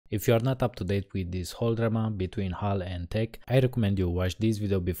If you are not up to date with this whole drama between Hal and Teq, I recommend you watch this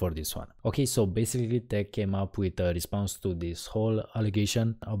video before this one. Okay, so basically Teq came up with a response to this whole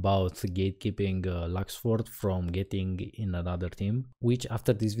allegation about gatekeeping Luxford from getting in another team, which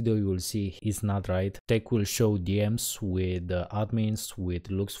after this video you will see is not right. Teq will show DMs with admins, with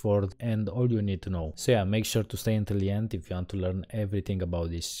Luxford, and all you need to know. So yeah, make sure to stay until the end if you want to learn everything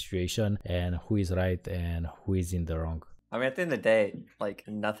about this situation and who is right and who is in the wrong. I mean, at the end of the day, like,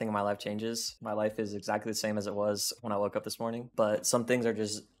 nothing in my life changes. My life is exactly the same as it was when I woke up this morning. But some things are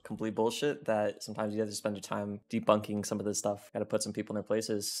just complete bullshit that sometimes you have to spend your time debunking some of this stuff. Got to put some people in their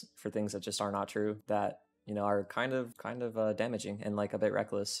places for things that just are not true, that, you know, are kind of damaging and like a bit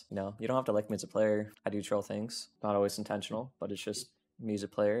reckless. You know, you don't have to like me as a player. I do troll things, not always intentional, but it's just me as a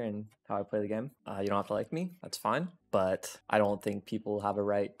player and how I play the game. You don't have to like me, that's fine. But I don't think people have a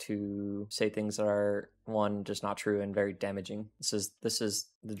right to say things that are, one, just not true and very damaging. This is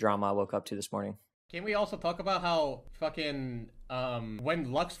the drama I woke up to this morning. Can we also talk about how fucking when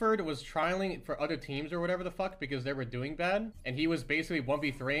Luxford was trialing for other teams or whatever the fuck because they were doing bad, and he was basically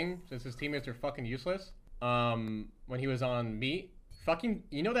 1v3ing since his teammates are fucking useless. When he was on Meet, fucking,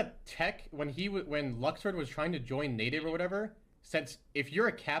 you know that Teq when Luxford was trying to join native or whatever, since if you're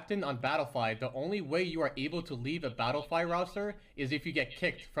a captain on Battlefy, the only way you are able to leave a Battlefy roster is if you get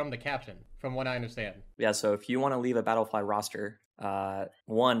kicked from the captain, from what I understand. Yeah, so if you want to leave a Battlefy roster,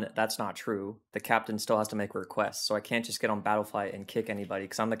 one, that's not true. The captain still has to make a request. So I can't just get on Battlefy and kick anybody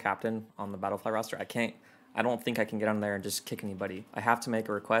because I'm the captain on the Battlefy roster. I don't think I can get on there and just kick anybody. I have to make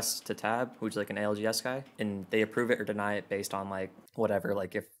a request to Tab, who's like an ALGS guy, and they approve it or deny it based on like whatever,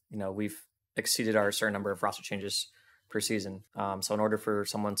 like if, you know, we've exceeded our certain number of roster changes per season. So in order for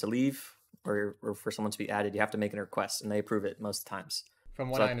someone to leave or for someone to be added, you have to make a request and they approve it most times. From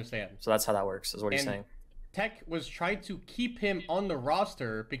what I understand. So that's how that works, is what he's saying. Teq was trying to keep him on the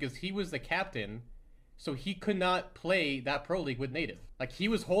roster because he was the captain, so he could not play that Pro League with native. Like, he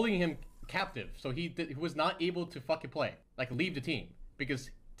was holding him captive, so he was not able to fucking play, like leave the team, because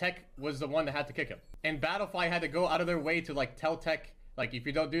Teq was the one that had to kick him. And Battlefy had to go out of their way to like tell Teq, like, if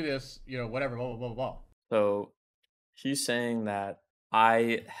you don't do this, you know, whatever, blah, blah, blah, blah. So he's saying that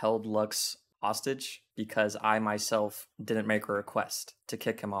I held Lux hostage because I myself didn't make a request to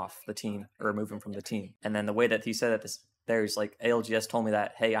kick him off the team or remove him from the team. And then the way that he said that there's like, ALGS told me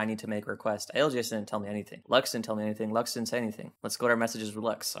that, hey, I need to make a request. ALGS didn't tell me anything. Lux didn't tell me anything. Lux didn't say anything. Let's go to our messages with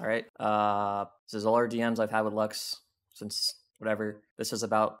Lux, all right? This is all our DMs I've had with Lux since whatever. This is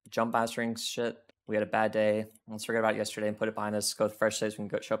about jump mastering shit. We had a bad day. Let's forget about yesterday and put it behind us. Go with fresh days. We can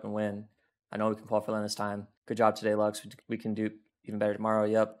go show up and win. I know we can qualify this time. Good job today, Lux. We can do even better tomorrow.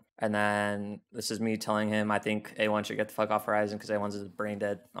 Yep. And then this is me telling him I think A1 should get the fuck off Horizon because A1's brain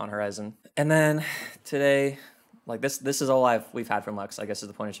dead on Horizon. And then today, like this is all we've had from Lux. I guess is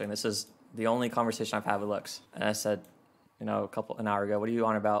the point of showing. This is the only conversation I've had with Lux. And I said, you know, an hour ago, what are you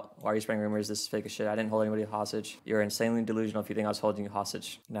on about? Why are you spreading rumors? This is fake as shit. I didn't hold anybody hostage. You're insanely delusional if you think I was holding you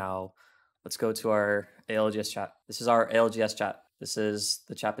hostage. Now, let's go to our ALGS chat. This is our ALGS chat. This is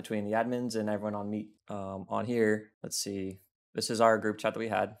the chat between the admins and everyone on Meet. On here, let's see. This is our group chat that we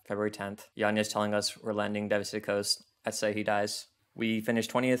had February 10th. Yanya's telling us we're landing Devastated Coast. I'd say he dies. We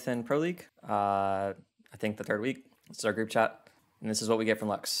finished 20th in Pro League. I think the third week. This is our group chat. And this is what we get from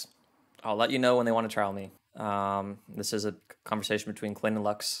Lux. I'll let you know when they want to trial me. This is a conversation between Clint and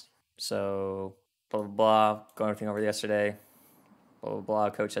Lux. So, blah, blah, blah. Going everything over yesterday. Blah, blah, blah.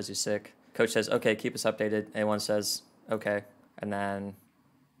 Coach says he's sick. Coach says, okay, keep us updated. A1 says, okay. And then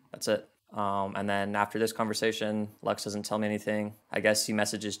that's it. And then after this conversation, Lux doesn't tell me anything. I guess he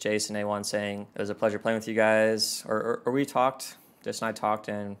messages Jason A1 saying, it was a pleasure playing with you guys. Or we talked, Jason and I talked,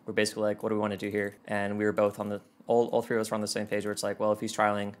 and we're basically like, what do we want to do here? And we were both on all three of us were on the same page where it's like, well, if he's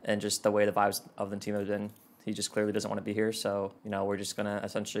trialing and just the way the vibes of the team have been, he just clearly doesn't want to be here. So, you know, we're just going to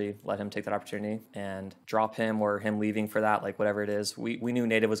essentially let him take that opportunity and drop him or him leaving for that, like whatever it is. We knew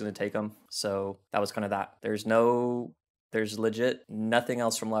Native was going to take him. So that was kind of that. There's legit nothing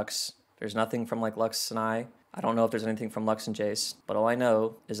else from Lux. There's nothing from like Lux and I. I don't know if there's anything from Lux and Jace, but all I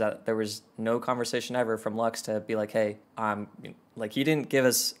know is that there was no conversation ever from Lux to be like, hey, like he didn't give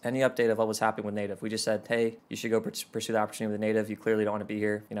us any update of what was happening with Native. We just said, hey, you should go pursue the opportunity with Native. You clearly don't want to be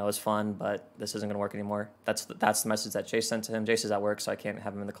here. You know, it was fun, but this isn't going to work anymore. That's the message that Jace sent to him. Jace is at work, so I can't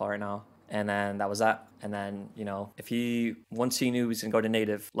have him in the call right now. And then that was that. And then, you know, once he knew he was going to go to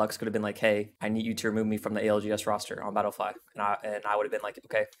native, Lux could have been like, hey, I need you to remove me from the ALGS roster on Battlefy. And I would have been like,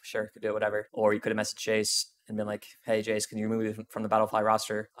 okay, sure, could do it, whatever. Or you could have messaged Jace and been like, hey, Jace, can you remove me from the Battlefy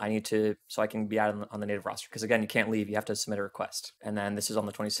roster? I need to, so I can be out on the native roster. Because again, you can't leave. You have to submit a request. And then this is on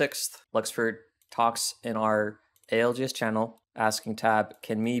the 26th. Luxford talks in our ALGS channel asking Tab,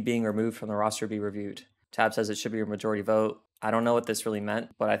 can me being removed from the roster be reviewed? Tab says it should be a majority vote. I don't know what this really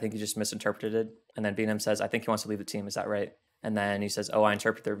meant, but I think he just misinterpreted it. And then BNM says, I think he wants to leave the team. Is that right? And then he says, oh, I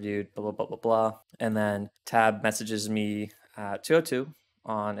interpret the reviewed, blah, blah, blah, blah, blah. And then Tab messages me at 2:02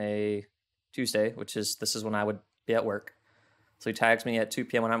 on a Tuesday, this is when I would be at work. So he tags me at 2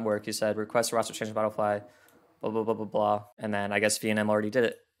 p.m. when I'm at work. He said, request a roster change of Battlefly, blah, blah, blah, blah, blah. And then I guess VNM already did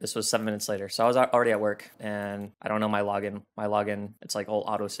it. This was 7 minutes later. So I was already at work and I don't know my login. My login, it's like all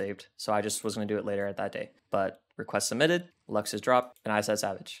auto saved. So I just was going to do it later at that day. But request submitted, Lux is dropped, and I said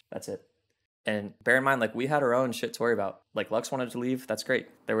Savage. That's it. And bear in mind, like, we had our own shit to worry about. Like, Lux wanted to leave. That's great.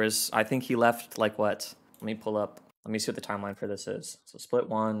 I think he left like what? Let me pull up. Let me see what the timeline for this is. So split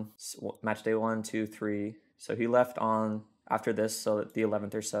 1, match day 1, 2, 3. So he left on after this, so the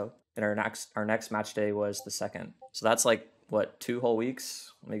 11th or so. And our next match day was the 2nd. So that's like, what, 2 whole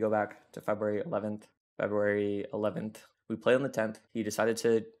weeks? Let me go back to February 11th. February 11th. We played on the 10th. He decided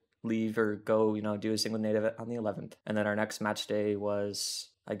to leave or go, do his thing with Native on the 11th. And then our next match day was,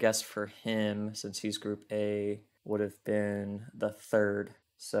 I guess for him, since he's Group A, would have been the 3rd.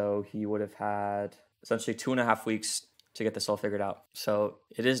 So he would have had essentially 2.5 weeks to get this all figured out. So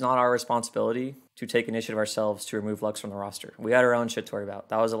it is not our responsibility to take initiative ourselves to remove Lux from the roster. We had our own shit to worry about.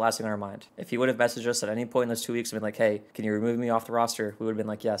 That was the last thing on our mind. If he would have messaged us at any point in those 2 weeks and been like, hey, can you remove me off the roster? We would have been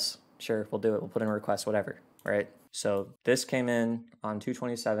like, yes, sure, we'll do it. We'll put in a request, whatever, right? So this came in on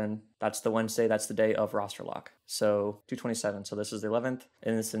 2/27. That's the Wednesday. That's the day of roster lock. So 2/27. So this is the 11th.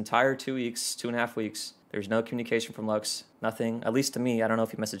 In this entire 2 weeks, 2.5 weeks, there's no communication from Lux. Nothing. At least to me. I don't know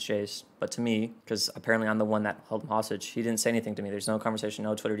if he messaged Chase, but to me, because apparently I'm the one that held him hostage, he didn't say anything to me. There's no conversation,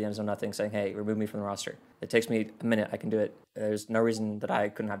 no Twitter DMs, no nothing saying, hey, remove me from the roster. It takes me a minute. I can do it. There's no reason that I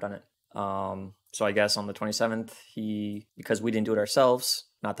couldn't have done it. So I guess on the 27th, because we didn't do it ourselves,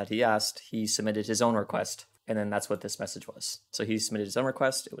 not that he asked, he submitted his own request. And then that's what this message was. So he submitted his own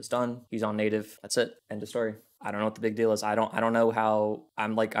request. It was done. He's on Native. That's it. End of story. I don't know what the big deal is. I don't know how.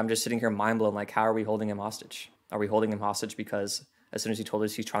 I'm just sitting here mind blown. Like, how are we holding him hostage? Are we holding him hostage because as soon as he told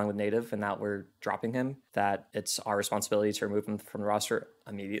us he's trying with Native and that we're dropping him, that it's our responsibility to remove him from the roster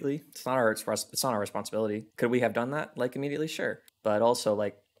immediately? It's not our responsibility. Could we have done that like immediately? Sure. But also,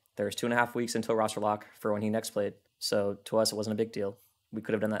 like, there's 2.5 weeks until roster lock for when he next played. So to us, it wasn't a big deal. We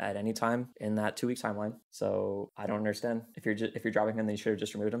could have done that at any time in that 2 week timeline. So I don't understand. If you're dropping him, then you should have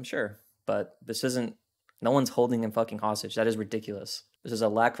just removed him. Sure. But no one's holding him fucking hostage. That is ridiculous. This is a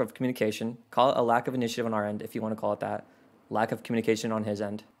lack of communication. Call it a lack of initiative on our end, if you want to call it that. Lack of communication on his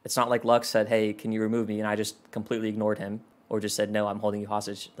end. It's not like Lux said, hey, can you remove me? And I just completely ignored him or just said, no, I'm holding you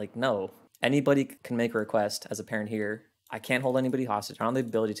hostage. Like, no. Anybody can make a request as a parent here. I can't hold anybody hostage. I don't have the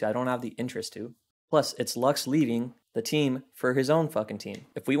ability to. I don't have the interest to. Plus, it's Lux leaving the team for his own fucking team.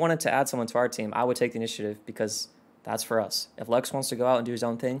 If we wanted to add someone to our team, I would take the initiative because that's for us. If Lux wants to go out and do his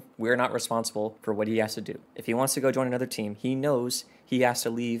own thing, we're not responsible for what he has to do. If he wants to go join another team, he knows he has to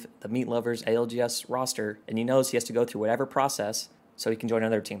leave the Meat Lovers ALGS roster, and he knows he has to go through whatever process so he can join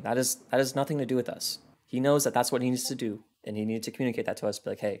another team. That has nothing to do with us. He knows that that's what he needs to do, and he needed to communicate that to us.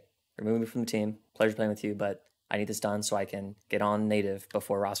 Be like, hey, remove me from the team. Pleasure playing with you, but I need this done so I can get on Native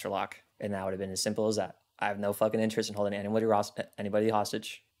before roster lock. And that would have been as simple as that. I have no fucking interest in holding anybody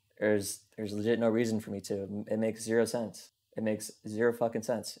hostage. There's legit no reason for me to. It makes zero sense. It makes zero fucking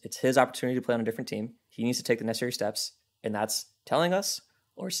sense. It's his opportunity to play on a different team. He needs to take the necessary steps, and that's telling us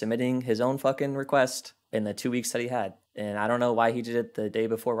or submitting his own fucking request in the 2 weeks that he had. And I don't know why he did it the day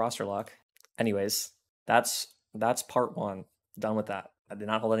before roster lock. Anyways, that's part 1. Done with that. I did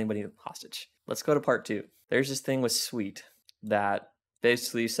not hold anybody hostage. Let's go to part 2. There's this thing with Sweet that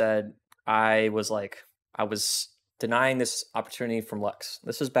basically said I was denying this opportunity from Lux.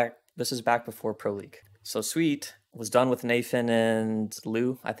 This is back before Pro League. So Sweet was done with Nathan and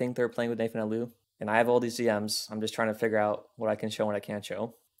Lou. I think they were playing with Nathan and Lou. And I have all these DMs. I'm just trying to figure out what I can show and what I can't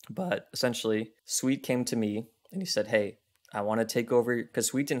show. But essentially, Sweet came to me and he said, hey, I want to take over, because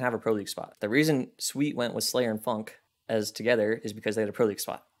Sweet didn't have a Pro League spot. The reason Sweet went with Slayer and Funk as together is because they had a Pro League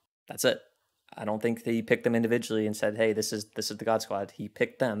spot. That's it. I don't think he picked them individually and said, hey, this is the God Squad. He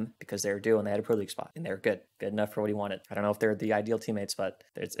picked them because they were due and they had a Pro League spot and they were good enough for what he wanted. I don't know if they're the ideal teammates, but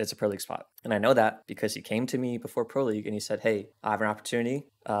it's a Pro League spot. And I know that because he came to me before Pro League and he said, hey, I have an opportunity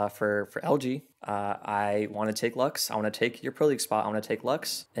for LG. I want to take Lux. I want to take your Pro League spot. I want to take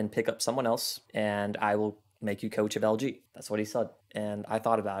Lux and pick up someone else, and I will make you coach of LG. That's what he said. And I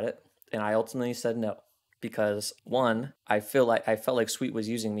thought about it, and I ultimately said no. Because one, I felt like Sweet was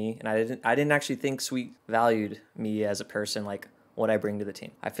using me, and I didn't actually think Sweet valued me as a person, like what I bring to the team.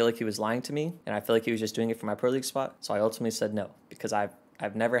 I feel like he was lying to me, and I feel like he was just doing it for my Pro League spot. So I ultimately said no, because I've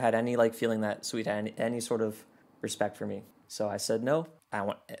never had any like feeling that Sweet had any sort of respect for me. So I said no.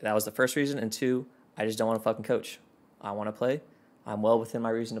 That was the first reason. And 2, I just don't want to fucking coach. I want to play. I'm well within my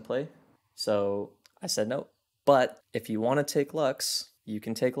reason to play. So I said no. But if you want to take Lux, you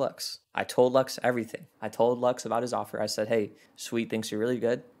can take Lux. I told Lux everything. I told Lux about his offer. I said, hey, Sweet thinks you're really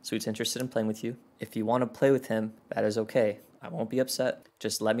good. Sweet's interested in playing with you. If you want to play with him, that is okay. I won't be upset.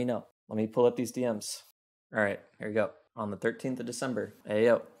 Just let me know. Let me pull up these DMs. All right, here we go. On the 13th of December, hey,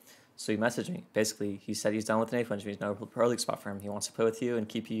 yo. So he messaged me. Basically, he said he's done with an A which means no pro league spot for him. He wants to play with you and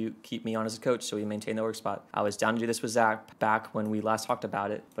keep me on as a coach so we maintain the work spot. I was down to do this with Zach back when we last talked about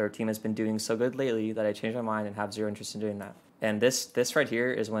it, but our team has been doing so good lately that I changed my mind and have zero interest in doing that. And this right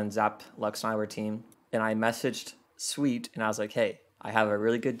here is when Zap, Lux, and I were a team. And I messaged Sweet and I was like, hey, I have a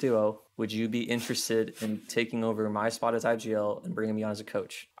really good duo. Would you be interested in taking over my spot as IGL and bringing me on as a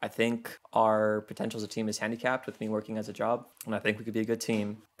coach? I think our potential as a team is handicapped with me working as a job, and I think we could be a good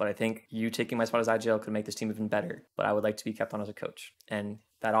team, but I think you taking my spot as IGL could make this team even better, but I would like to be kept on as a coach. And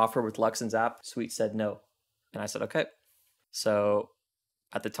that offer with Lux and Zap, Sweet said no. And I said, okay. So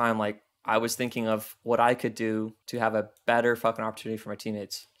at the time, like, I was thinking of what I could do to have a better fucking opportunity for my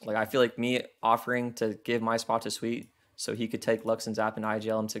teammates. Like, I feel like me offering to give my spot to Sweet so he could take Lux and Zap and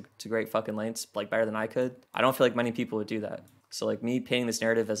IGL him to great fucking lengths, like better than I could. I don't feel like many people would do that. So like me painting this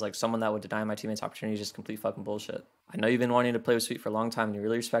narrative as like someone that would deny my teammates opportunity is just complete fucking bullshit. I know you've been wanting to play with Sweet for a long time and you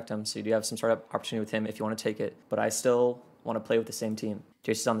really respect him, so you do have some sort of opportunity with him if you want to take it. But I still want to play with the same team.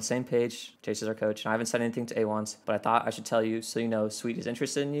 Chase is on the same page. Chase is our coach, and I haven't said anything to A1s, but I thought I should tell you so you know Sweet is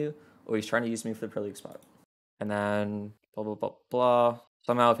interested in you, or he's trying to use me for the pro league spot. And then blah blah blah blah.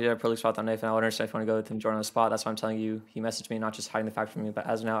 Somehow, if you had a pro league spot on Nathan, I would understand if you want to go with him, join on the spot. That's why I'm telling you. He messaged me, not just hiding the fact from me, but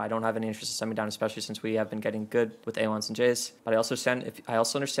as of now, I don't have any interest in sending me down, especially since we have been getting good with A1s and J's. But I also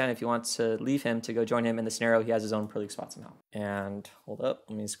understand if you want to leave him to go join him in the scenario, he has his own pro league spot somehow. And hold up,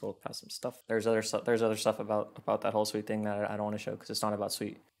 let me scroll past some stuff. There's other stuff about that whole Sweet thing that I don't want to show because it's not about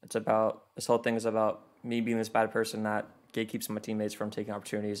Sweet. This whole thing is about me being this bad person that gatekeeps my teammates from taking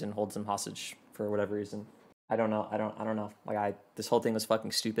opportunities and holds them hostage for whatever reason. I don't know. Like this whole thing was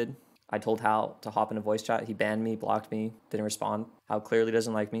fucking stupid. I told Hal to hop in a voice chat. He banned me, blocked me, didn't respond. Hal clearly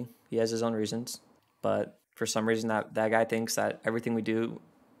doesn't like me. He has his own reasons. But for some reason that guy thinks that everything we do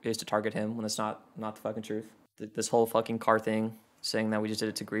is to target him when it's not the fucking truth. This whole fucking car thing, saying that we just did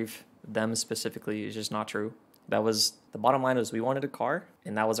it to grief them specifically, is just not true. The bottom line was we wanted a car,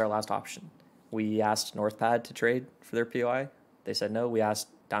 and that was our last option. We asked Northpad to trade for their POI. They said no. We asked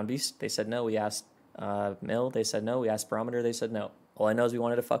Down Beast. They said no. We asked Mill. They said no. We asked Barometer. They said no. All I know is we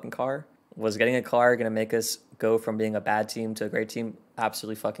wanted a fucking car. Was getting a car going to make us go from being a bad team to a great team?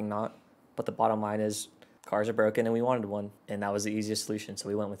 Absolutely fucking not. But the bottom line is cars are broken and we wanted one, and that was the easiest solution, so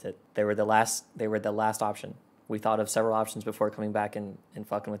we went with it. They were the last option. We thought of several options before coming back and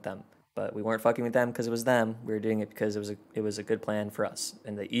fucking with them. But we weren't fucking with them because it was them. We were doing it because it was a good plan for us.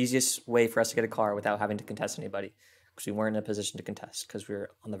 And the easiest way for us to get a car without having to contest anybody, because we weren't in a position to contest because we were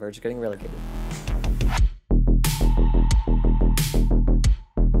on the verge of getting relegated.